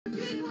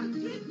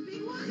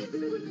And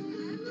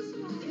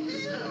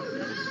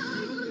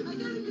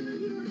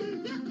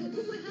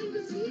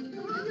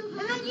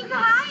then you go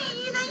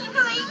hide, and then you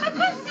go eat my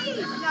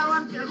pussy. No,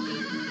 I'm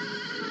joking.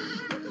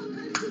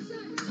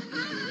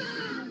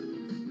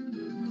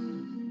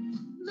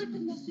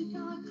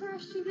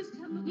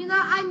 You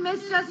know, I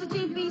miss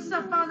JTV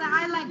so far that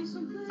I like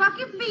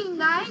fucking being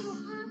nice,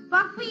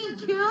 fuck being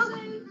cute,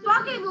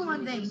 fuck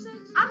everyone things.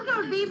 I'm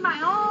gonna be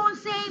my own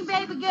same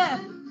baby girl.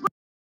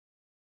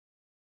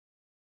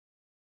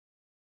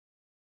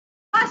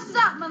 What's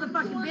up,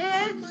 motherfucking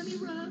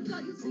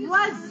bitch?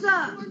 What's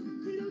up?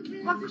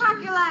 What crack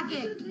you like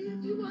it?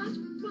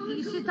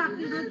 You should talk to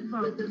this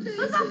phone.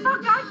 Who the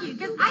fuck are you?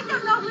 Because I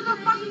don't know who the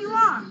fuck you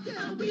are.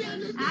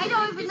 I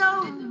don't even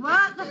know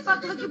what the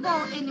fuck Lucky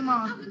Ball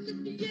anymore.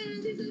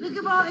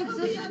 Lucky Ball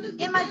exists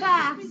in my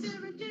past.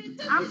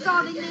 I'm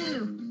starting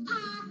new.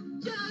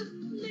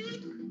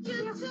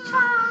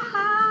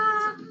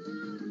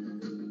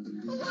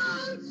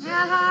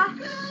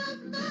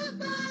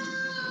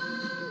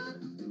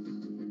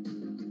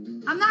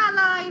 I'm not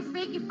allowed to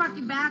fake you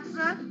fucking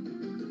bastard.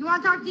 You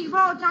want to talk to your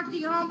bro, talk to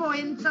your homeboy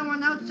and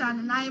someone else, son,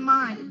 and I ain't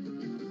mine.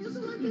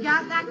 You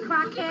got that,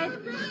 crackhead?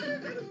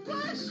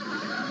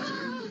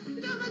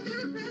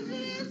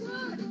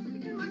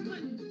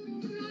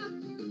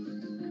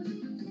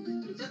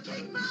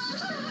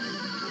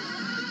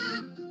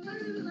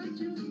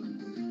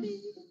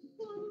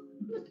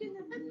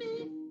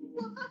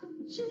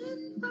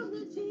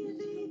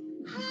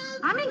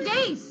 I'm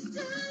engaged.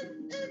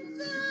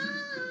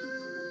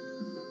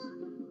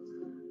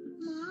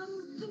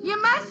 You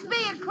must be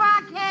a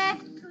crackhead.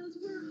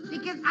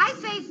 Because I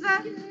say so.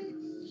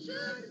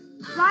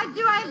 Why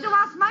do I have to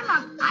wash my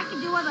mouth? I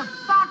can do what the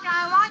fuck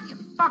I want, you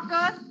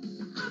fucker.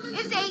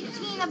 It's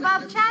 18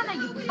 above China,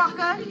 you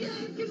fucker.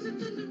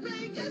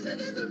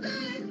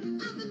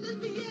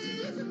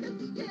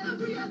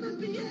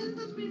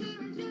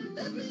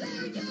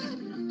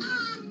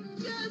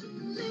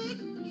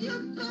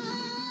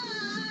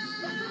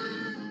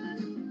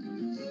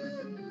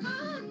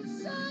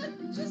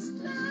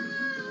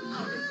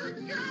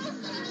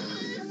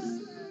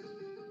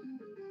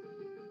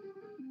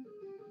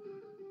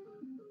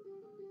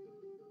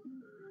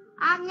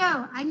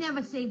 No, I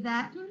never say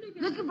that.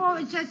 Looking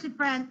forward is just a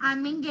friend.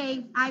 I'm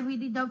engaged. I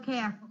really don't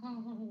care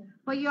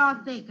what you all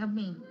think of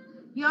me.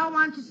 You all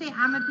want to say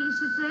I'm a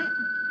piece of shit?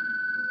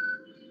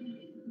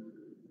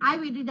 I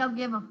really don't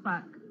give a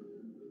fuck.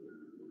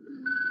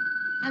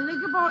 And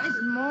looking forward is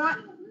more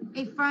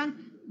a friend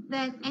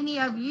than any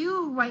of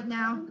you right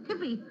now. Could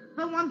be.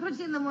 But one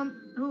person in the room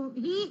who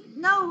he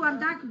know who I'm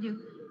talking to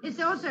is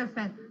also a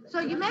friend.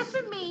 So you mess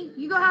with me,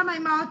 you go have my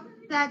mouth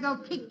that go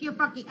kick your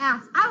fucking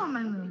ass out of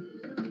my room.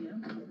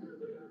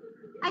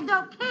 I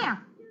don't care.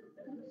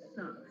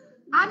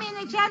 I'm in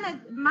a channel,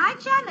 my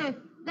channel,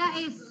 that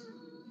is,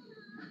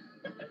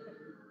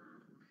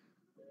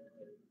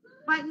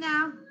 right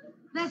now,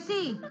 let's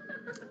see,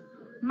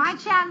 my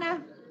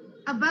channel,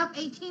 above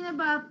 18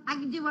 above, I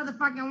can do what the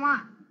fuck I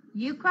want.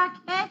 You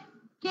crackhead,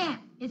 can't.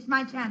 It's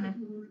my channel.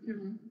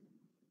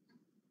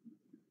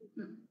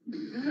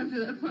 After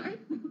that part?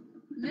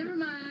 Never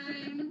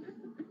mind.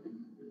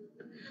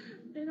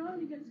 It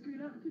already got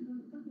screwed up to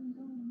the fucking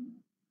phone.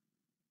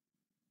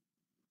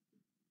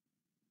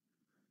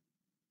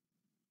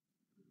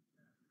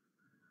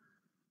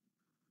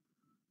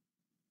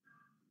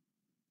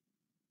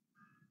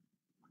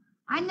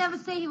 I never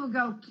say he will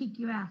go kick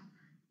your ass.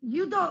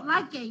 You don't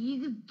like it. You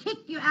can kick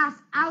your ass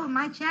out of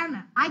my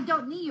channel. I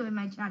don't need you in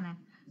my channel.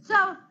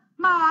 So,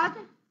 Maud,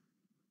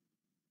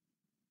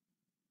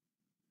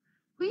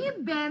 will you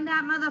ban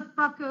that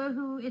motherfucker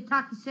who is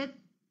talking shit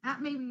at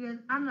me because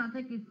I'm not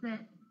taking shit?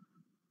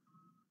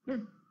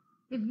 Because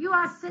if you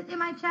are sit in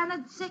my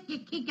channel, sit,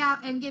 get kicked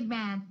out and get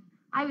banned.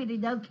 I really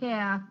don't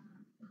care.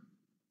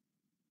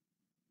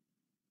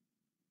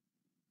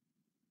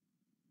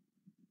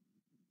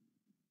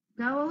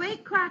 Go away,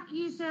 crack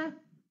user.